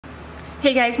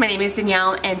Hey guys, my name is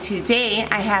Danielle and today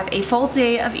I have a full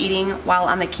day of eating while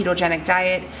on the ketogenic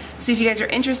diet. So if you guys are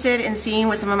interested in seeing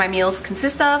what some of my meals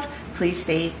consist of, please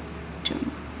stay tuned.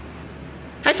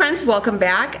 Hi friends, welcome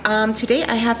back. Today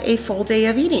I have a full day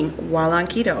of eating while on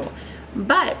keto.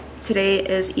 But today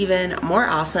is even more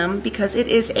awesome because it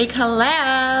is a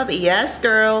collab. Yes,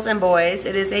 girls and boys,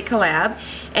 it is a collab.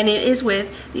 And it is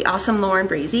with the awesome Lauren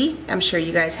Brazy. I'm sure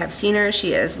you guys have seen her.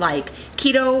 She is like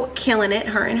keto killing it,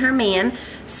 her and her man.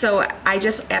 So I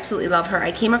just absolutely love her.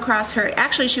 I came across her,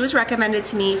 actually she was recommended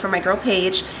to me from my girl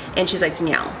page, and she's like,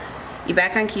 Danielle, you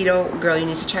back on keto, girl, you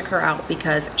need to check her out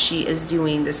because she is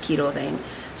doing this keto thing.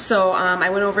 So I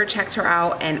went over, checked her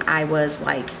out, and I was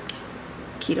like,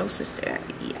 keto sister,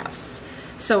 yes.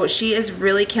 So she is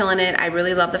really killing it. I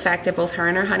really love the fact that both her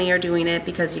and her honey are doing it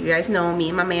because you guys know me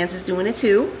and my man's is doing it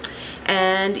too.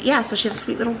 And yeah, so she's a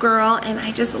sweet little girl and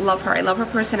I just love her. I love her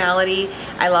personality.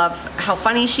 I love how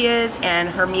funny she is and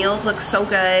her meals look so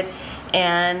good.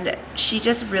 And she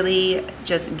just really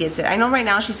just gets it. I know right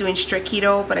now she's doing strict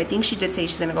keto, but I think she did say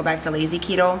she's gonna go back to lazy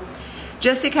keto.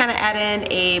 Just to kind of add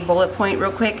in a bullet point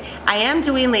real quick, I am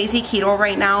doing lazy keto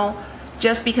right now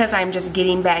just because I'm just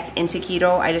getting back into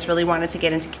keto. I just really wanted to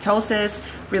get into ketosis,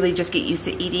 really just get used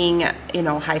to eating, you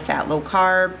know, high fat, low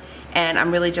carb. And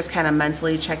I'm really just kind of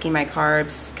mentally checking my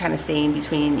carbs, kind of staying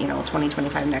between, you know,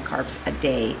 20-25 net carbs a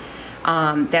day.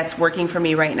 That's working for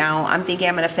me right now. I'm thinking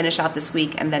I'm gonna finish out this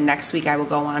week and then next week I will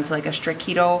go on to like a strict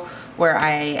keto where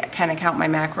I kind of count my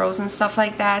macros and stuff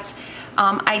like that.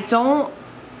 I don't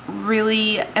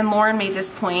really, and Lauren made this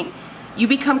point, you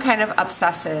become kind of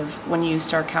obsessive when you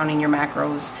start counting your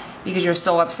macros because you're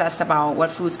so obsessed about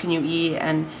what foods can you eat,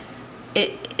 and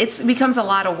it becomes a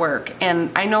lot of work.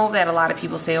 And I know that a lot of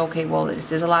people say, okay, well,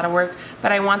 this is a lot of work,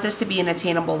 but I want this to be an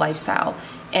attainable lifestyle.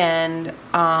 And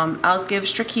I'll give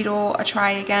strict keto a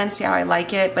try again, see how I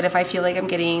like it. But if I feel like I'm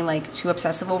getting like too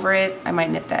obsessive over it, I might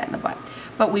nip that in the butt.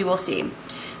 But we will see.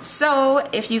 So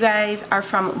if you guys are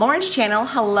from Lauren's channel,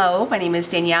 hello, my name is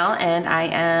Danielle and I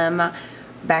am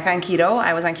back on keto.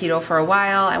 I was on keto for a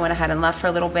while. I went ahead and left for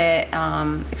a little bit,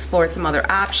 explored some other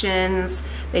options.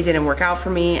 They didn't work out for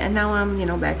me, and now I'm, you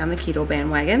know, back on the keto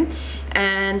bandwagon.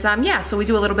 And yeah, so we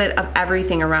do a little bit of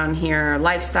everything around here: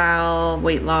 lifestyle,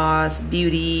 weight loss,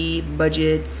 beauty,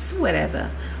 budgets, whatever,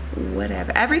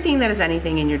 everything that is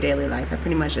anything in your daily life. I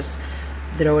pretty much just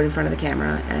throw it in front of the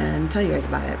camera and tell you guys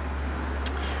about it.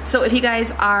 So if you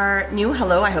guys are new,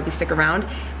 hello, I hope you stick around.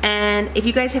 And if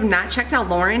you guys have not checked out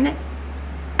Lauren,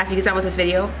 after you get done with this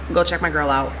video, go check my girl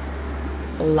out.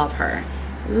 Love her.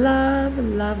 Love,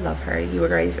 love, love her. You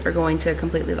guys are going to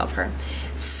completely love her.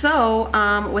 So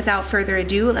without further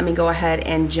ado, let me go ahead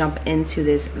and jump into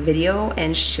this video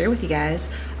and share with you guys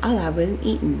all I've been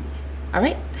eating. All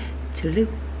right, toodaloo.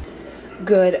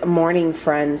 Good morning,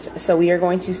 friends. So we are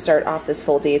going to start off this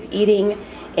full day of eating,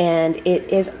 and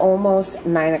it is almost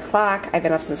 9 o'clock. I've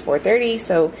been up since 4:30,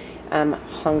 so I'm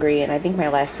hungry, and I think my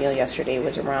last meal yesterday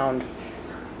was around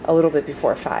a little bit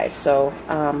before 5, so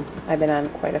I've been on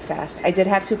quite a fast. I did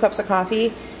have 2 cups of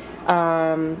coffee,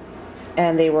 and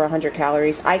they were 100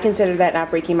 calories. I consider that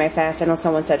not breaking my fast. I know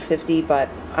someone said 50, but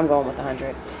I'm going with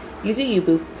 100. You do you,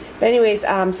 boo. But anyways, so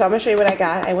I'm gonna show you what I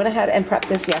got. I went ahead and prepped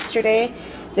this yesterday.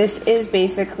 This is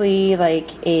basically like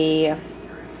a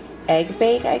egg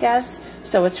bake, I guess.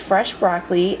 So it's fresh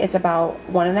broccoli. It's about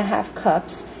 1.5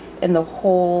 cups in the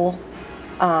whole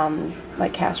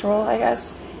like casserole, I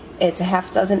guess. It's a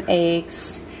half dozen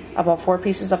eggs, about 4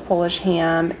 pieces of Polish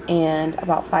ham, and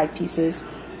about 5 pieces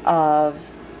of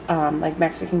like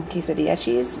Mexican quesadilla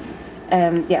cheese.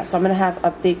 And yeah, so I'm gonna have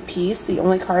a big piece. The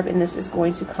only carb in this is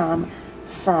going to come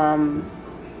from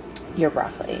your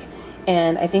broccoli.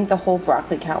 And I think the whole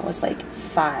broccoli count was like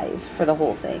 5 for the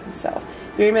whole thing. So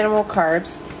very minimal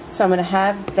carbs. So I'm gonna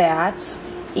have that.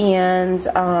 And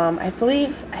I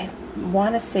believe, I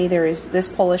want to say there is this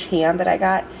Polish ham that I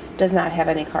got does not have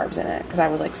any carbs in it because I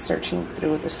was like searching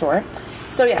through the store.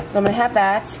 So yeah, so I'm gonna have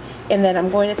that, and then I'm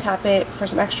going to top it for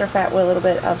some extra fat with a little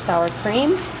bit of sour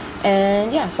cream.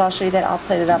 And yeah, so I'll show you that. I'll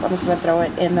plate it up. I'm just gonna throw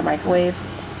it in the microwave.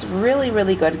 It's really,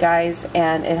 really good, guys,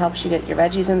 and it helps you get your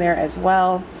veggies in there as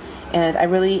well. And I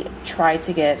really try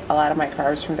to get a lot of my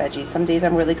carbs from veggies. Some days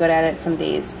I'm really good at it, some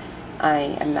days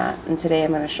I am not, and today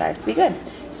I'm going to strive to be good.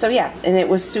 So yeah, and it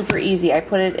was super easy. I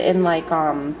put it in like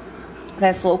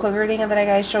that slow cooker thing that I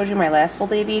guys showed you my last full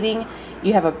day of eating.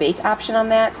 You have a bake option on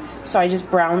that. So I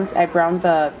browned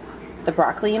the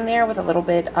broccoli in there with a little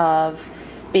bit of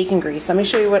bacon grease. Let me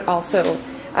show you what also.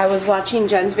 I was watching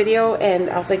Jen's video and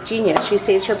I was like, genius. She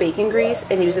saves her bacon grease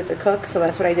and uses it to cook. So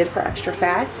that's what I did for extra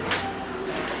fat.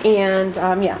 And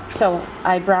yeah, so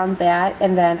I browned that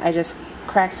and then I just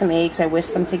cracked some eggs, I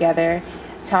whisked them together,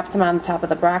 topped them on top of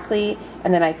the broccoli,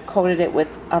 and then I coated it with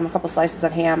a couple slices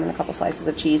of ham and a couple slices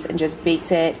of cheese and just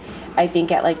baked it, I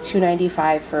think at like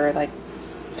 295 for like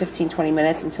 15-20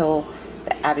 minutes until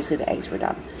obviously the eggs were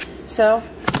done. So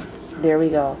there we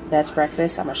go. That's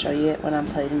breakfast. I'm going to show you it when I'm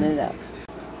plating it up.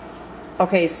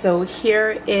 Okay, so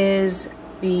here is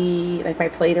the, like my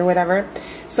plate or whatever.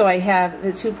 So I have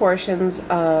the 2 portions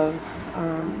of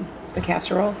the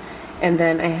casserole, and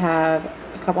then I have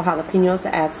a couple jalapenos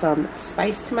to add some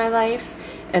spice to my life,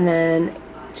 and then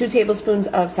 2 tablespoons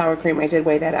of sour cream. I did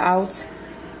weigh that out,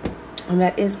 and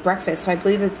that is breakfast. So I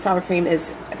believe that sour cream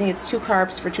is, I think it's 2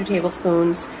 carbs for 2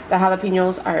 tablespoons. The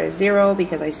jalapenos are 0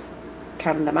 because I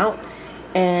counted them out,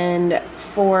 and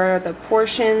for the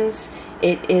portions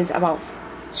it is about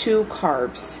 2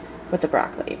 carbs with the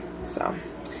broccoli. So,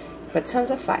 but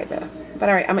tons of fiber. But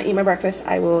alright, I'm gonna eat my breakfast.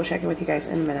 I will check in with you guys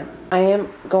in a minute. I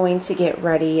am going to get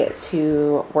ready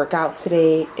to work out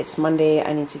today. It's Monday.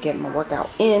 I need to get my workout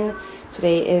in.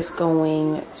 Today is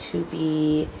going to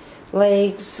be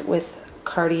legs with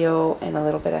cardio and a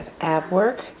little bit of ab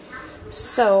work.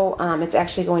 So it's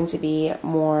actually going to be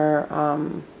more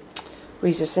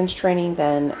resistance training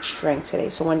than strength today.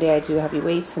 So one day I do heavy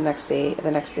weights, the next day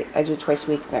I do it twice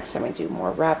a week, the next time I do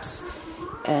more reps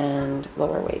and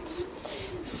lower weights.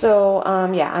 So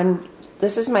yeah,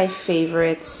 this is my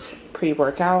favorite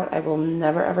pre-workout. I will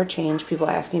never ever change. People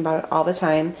ask me about it all the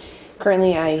time.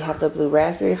 Currently I have the blue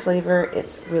raspberry flavor.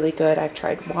 It's really good. I've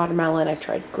tried watermelon, I've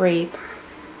tried grape,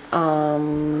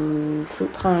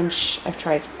 fruit punch. I've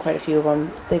tried quite a few of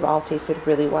them. They've all tasted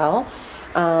really well.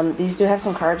 These do have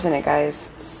some carbs in it, guys.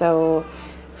 So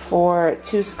for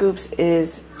 2 scoops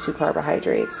is 2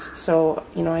 carbohydrates. So,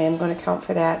 you know, I am going to count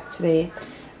for that today,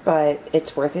 but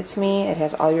it's worth it to me. It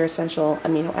has all your essential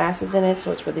amino acids in it,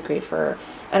 so it's really great for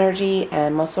energy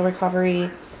and muscle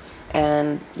recovery.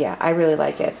 And yeah, I really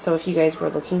like it. So if you guys were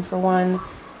looking for one,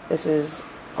 this is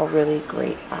a really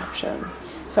great option.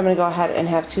 So I'm going to go ahead and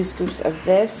have 2 scoops of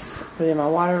this, put it in my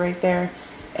water right there.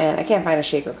 And I can't find a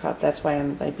shaker cup. That's why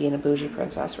I'm like being a bougie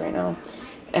princess right now.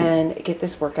 And get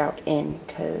this workout in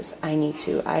because I need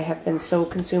to. I have been so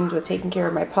consumed with taking care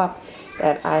of my pup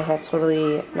that I have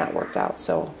totally not worked out.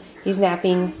 So he's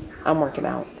napping. I'm working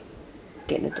out.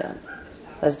 Getting it done.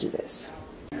 Let's do this.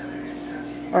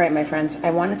 Alright, my friends. I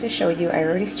wanted to show you. I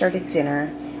already started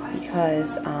dinner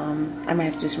because I might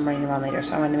have to do some running around later.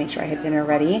 So I wanted to make sure I had dinner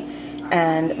ready.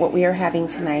 And what we are having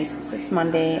tonight, since it's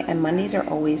Monday, and Mondays are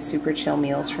always super chill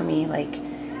meals for me, like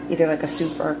either like a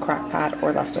soup or a crock pot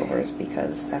or leftovers,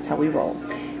 because that's how we roll.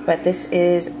 But this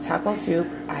is taco soup.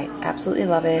 I absolutely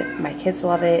love it. My kids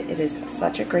love it. It is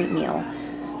such a great meal.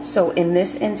 So in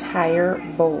this entire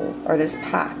bowl, or this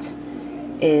pot,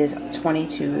 is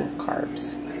 22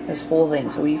 carbs. This whole thing.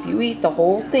 So if you eat the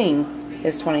whole thing,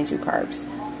 is 22 carbs.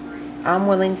 I'm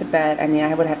willing to bet, I mean,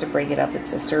 I would have to break it up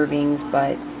into servings,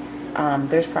 but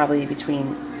there's probably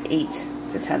between 8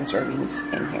 to 10 servings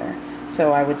in here.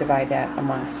 So I would divide that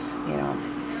amongst, you know,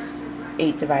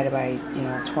 8 divided by, you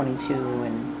know, 22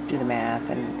 and do the math.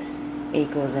 And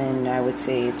 8 goes in, I would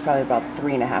say it's probably about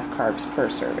 3.5 carbs per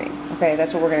serving. Okay,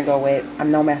 that's what we're going to go with.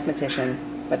 I'm no mathematician,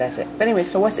 but that's it. But anyway,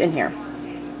 so what's in here?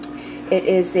 It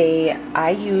is I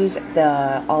use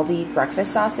the Aldi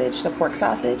breakfast sausage, the pork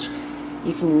sausage.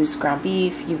 You can use ground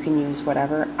beef, you can use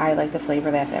whatever. I like the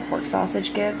flavor that that pork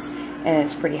sausage gives, and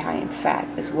it's pretty high in fat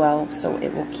as well, so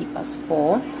it will keep us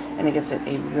full, and it gives it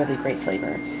a really great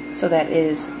flavor. So that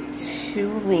is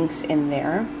 2 links in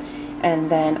there, and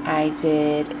then I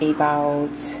did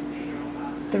about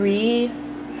 3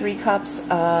 cups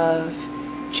of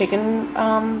chicken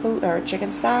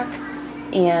chicken stock,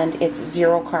 and it's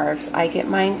 0 carbs. I get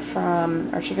mine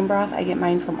from, or chicken broth, I get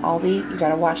mine from Aldi. You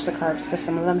gotta watch the carbs because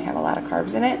some of them have a lot of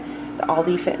carbs in it. The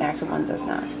Aldi Fit and Active one does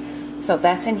not. So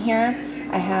that's in here.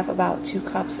 I have about 2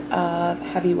 cups of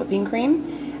heavy whipping cream.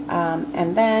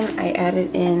 And then I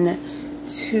added in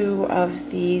 2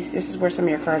 of these. This is where some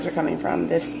of your carbs are coming from.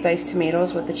 This diced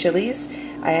tomatoes with the chilies.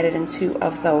 I added in 2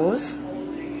 of those.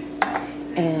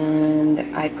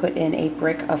 And I put in a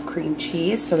brick of cream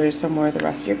cheese, so there's somewhere the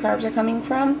rest of your carbs are coming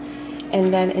from.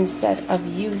 And then instead of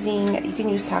using, you can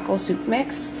use taco soup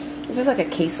mix. This is like a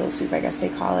queso soup, I guess they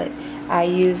call it. I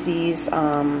use these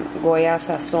Goya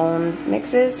Sazon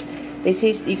mixes. They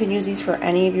taste. You can use these for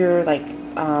any of your like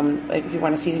if you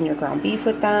want to season your ground beef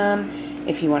with them,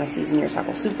 if you want to season your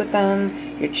taco soup with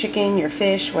them, your chicken, your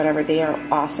fish, whatever. They are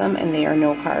awesome and they are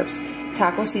no carbs.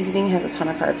 Taco seasoning has a ton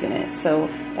of carbs in it, so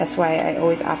that's why I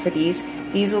always offer these.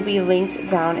 These will be linked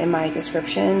down in my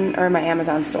description or my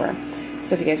Amazon store.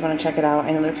 So if you guys want to check it out,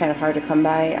 I know they're kind of hard to come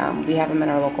by. We have them in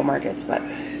our local markets, but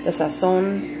the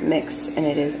Sazon mix, and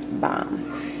it is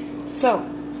bomb. So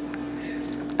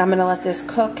I'm gonna let this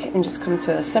cook and just come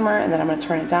to a simmer, and then I'm gonna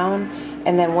turn it down.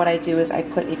 And then what I do is I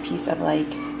put a piece of like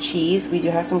cheese. We do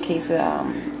have some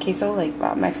queso,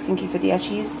 like Mexican quesadilla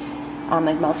cheese,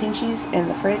 like melting cheese in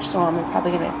the fridge. So I'm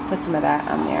probably gonna put some of that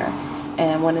on there.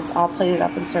 And when it's all plated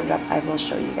up and served up, I will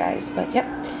show you guys. But yep,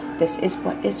 this is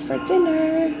what is for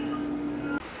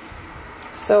dinner.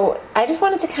 So I just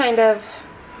wanted to kind of,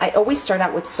 I always start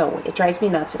out with so. It drives me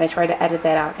nuts, and I try to edit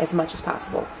that out as much as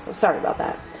possible. So sorry about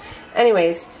that.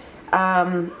 Anyways,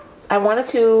 I wanted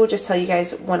to just tell you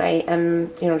guys when I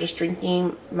am, you know, just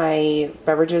drinking my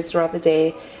beverages throughout the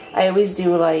day, I always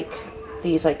do like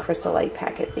these like Crystal Light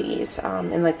packet thingies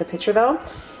in like the pitcher though.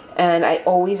 And I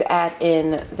always add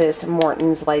in this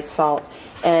Morton's light salt.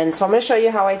 And so I'm going to show you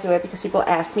how I do it because people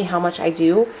ask me how much I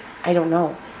do. I don't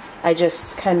know. I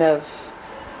just kind of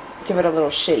give it a little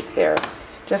shake there.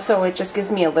 Just so it just gives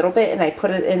me a little bit, and I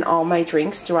put it in all my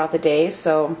drinks throughout the day.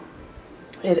 So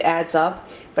it adds up,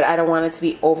 but I don't want it to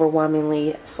be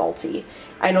overwhelmingly salty.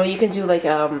 I know you can do like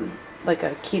a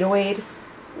keto aid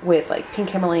with like pink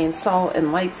Himalayan salt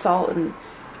and light salt, and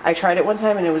I tried it one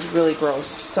time and it was really gross,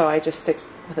 so I just stick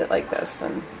with it like this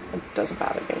and it doesn't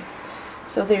bother me.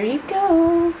 So there you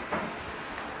go.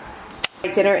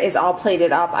 My dinner is all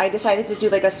plated up. I decided to do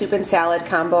like a soup and salad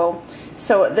combo.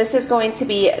 So this is going to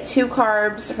be 2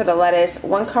 carbs for the lettuce,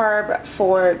 1 carb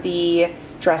for the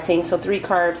dressing, so 3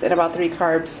 carbs, and about 3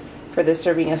 carbs for this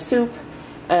serving of soup,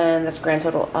 and that's a grand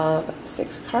total of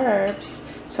 6 carbs.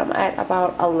 So I'm at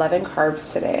about 11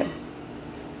 carbs today.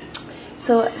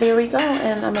 So there we go,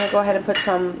 and I'm gonna go ahead and put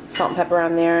some salt and pepper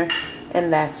on there,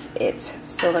 and that's it.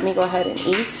 So let me go ahead and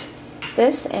eat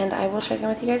this, and I will check in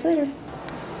with you guys later.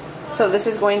 So this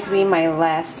is going to be my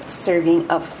last serving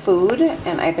of food,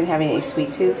 and I've been having a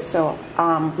sweet tooth. So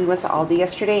we went to Aldi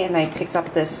yesterday, and I picked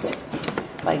up this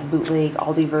like bootleg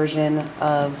Aldi version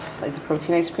of like the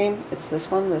protein ice cream. It's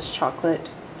this one, this chocolate,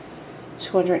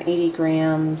 280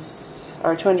 grams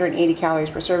or 280 calories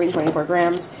per serving, 24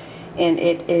 grams, and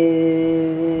it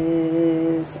is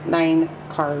 9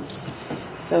 carbs.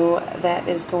 So that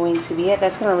is going to be it.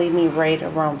 That's going to leave me right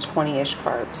around 20-ish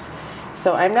carbs.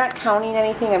 So I'm not counting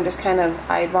anything, I'm just kind of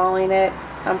eyeballing it.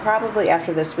 I'm probably,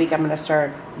 after this week, I'm going to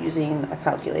start using a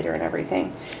calculator and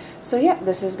everything. So yeah,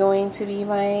 this is going to be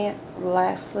my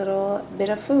last little bit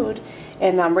of food.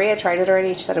 And Rhea tried it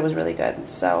already, she said it was really good.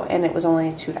 So, and it was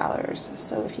only $2.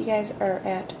 So if you guys are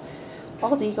at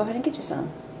Aldi, go ahead and get you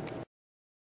some.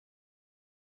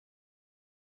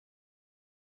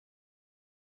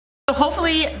 So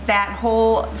hopefully this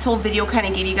whole video kind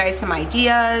of gave you guys some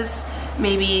ideas.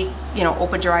 Maybe, you know,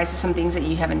 opened your eyes to some things that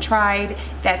you haven't tried.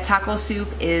 That taco soup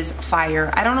is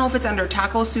fire. I don't know if it's under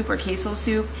taco soup or queso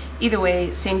soup. Either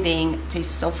way, same thing.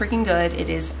 Tastes so freaking good. It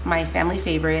is my family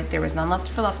favorite. There was none left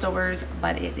for leftovers,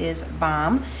 but it is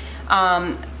bomb.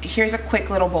 Here's a quick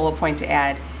little bullet point to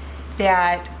add.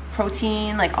 That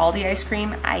protein, like Aldi ice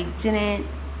cream, I didn't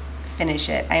finish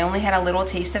it. I only had a little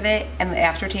taste of it, and the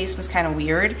aftertaste was kind of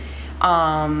weird.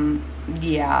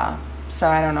 Yeah. So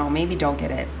I don't know, maybe don't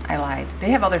get it. I lied.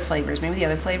 They have other flavors. Maybe the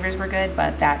other flavors were good,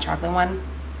 but that chocolate one,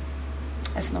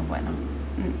 it's no bueno.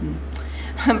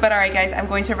 But alright guys, I'm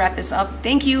going to wrap this up.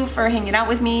 Thank you for hanging out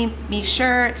with me. Be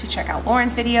sure to check out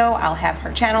Lauren's video. I'll have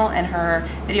her channel and her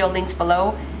video links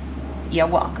below. You're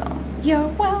welcome. You're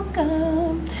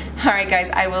welcome. Alright guys,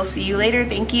 I will see you later.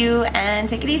 Thank you, and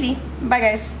take it easy. Bye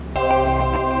guys.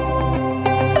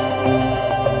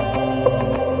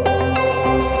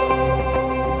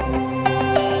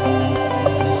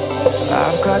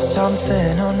 I've got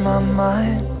something on my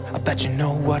mind. I bet you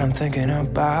know what I'm thinking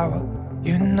about.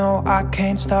 You know I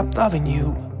can't stop loving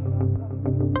you.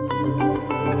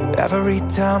 Every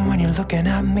time when you're looking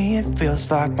at me, it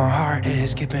feels like my heart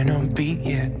is skipping a beat,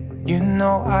 yeah. You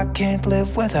know I can't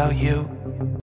live without you.